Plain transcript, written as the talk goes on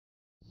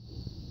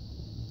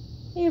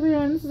Hey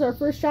everyone, this is our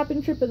first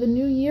shopping trip of the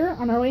new year.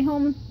 On our way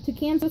home to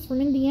Kansas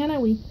from Indiana,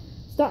 we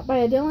stopped by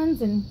a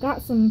Dillons and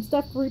got some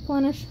stuff to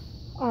replenish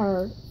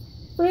our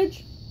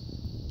fridge.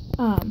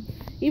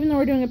 Even though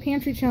we're doing a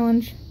pantry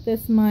challenge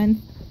this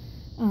month,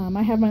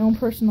 I have my own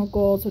personal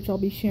goals, which I'll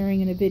be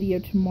sharing in a video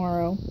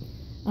tomorrow.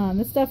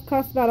 This stuff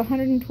cost about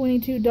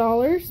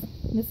 $122.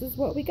 This is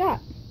what we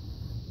got.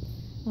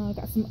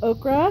 Got some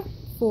okra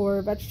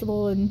for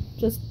vegetable and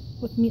just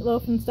with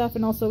meatloaf and stuff,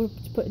 and also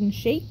to put in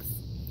shakes.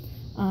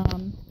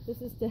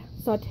 This is to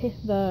saute.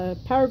 The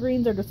power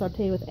greens are to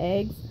saute with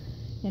eggs,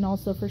 and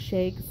also for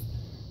shakes.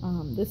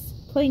 This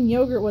plain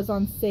yogurt was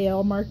on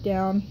sale, marked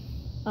down,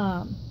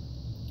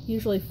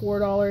 usually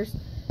 $4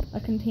 a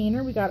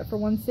container. We got it for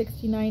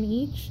 $1.69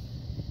 each.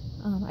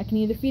 I can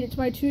either feed it to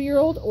my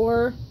 2-year-old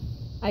or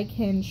I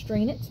can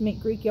strain it to make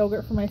Greek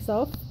yogurt for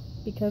myself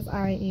because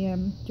I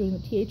am doing the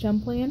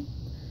THM plan.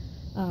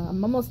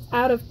 I'm almost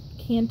out of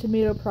canned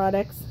tomato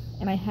products,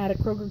 and I had a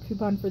Kroger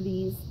coupon for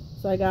these.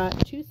 So I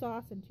got 2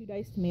 sauce and 2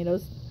 diced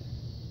tomatoes.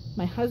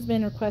 My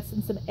husband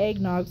requested some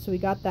eggnog, so we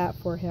got that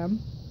for him.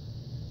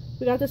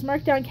 We got this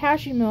marked down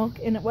cashew milk,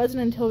 and it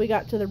wasn't until we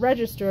got to the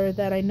register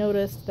that I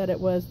noticed that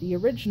it was the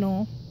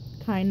original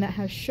kind that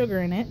has sugar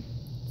in it.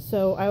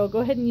 So I will go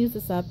ahead and use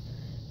this up,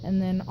 and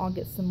then I'll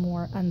get some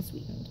more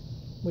unsweetened,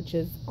 which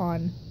is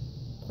on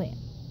plan.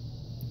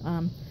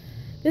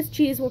 This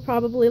cheese will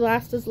probably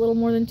last us a little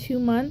more than 2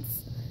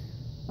 months.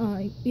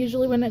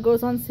 Usually when it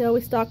goes on sale,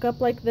 we stock up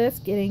like this,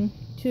 getting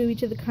 2 of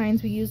each of the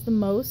kinds we use the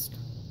most.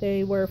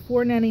 They were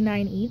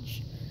 $4.99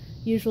 each,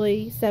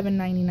 usually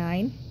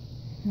 $7.99.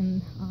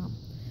 And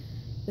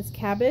this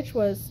cabbage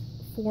was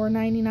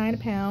 $4.99 a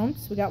pound,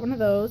 so we got one of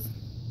those.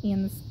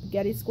 And the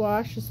spaghetti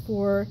squash is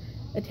for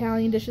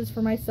Italian dishes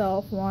for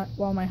myself,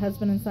 while my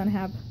husband and son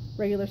have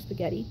regular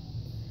spaghetti.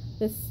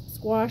 This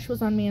squash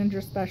was on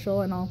manager special,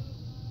 and I'll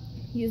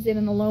use it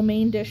in a lo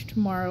mein dish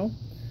tomorrow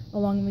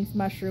along with these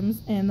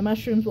mushrooms. And the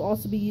mushrooms will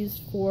also be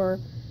used for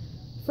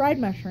fried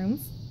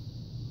mushrooms,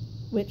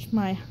 which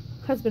my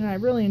husband and I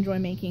really enjoy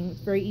making. It's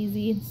very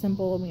easy and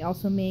simple, and we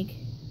also make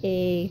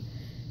a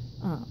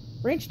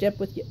ranch dip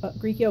with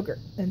Greek yogurt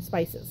and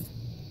spices.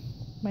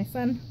 My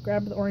son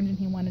grabbed the orange and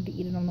he wanted to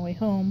eat it on the way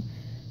home,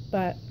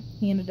 but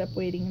he ended up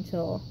waiting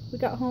until we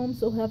got home,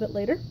 so he'll have it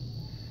later.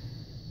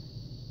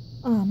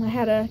 I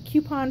had a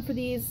coupon for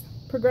these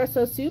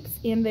Progresso soups,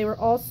 and they were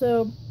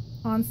also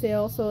on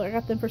sale, so I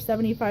got them for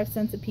 75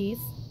 cents a piece.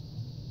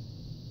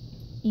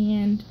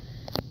 And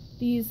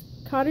these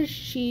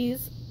cottage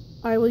cheese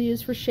I will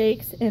use for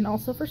shakes and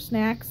also for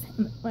snacks,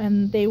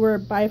 and they were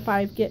buy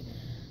 5 get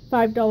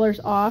 $5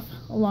 off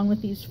along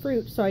with these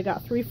fruits, so I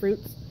got 3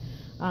 fruits.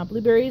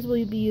 Blueberries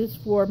will be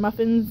used for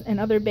muffins and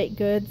other baked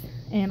goods,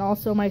 and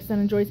also my son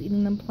enjoys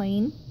eating them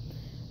plain.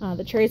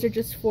 The cherries are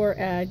just for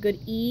a good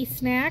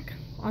snack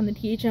on the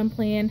THM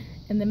plan,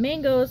 and the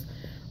mangoes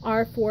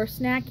are for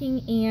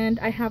snacking, and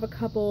I have a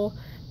couple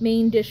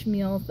main dish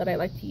meals that I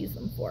like to use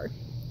them for.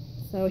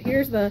 So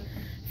here's the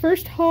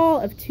first haul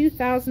of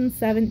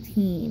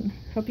 2017.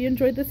 Hope you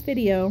enjoyed this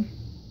video.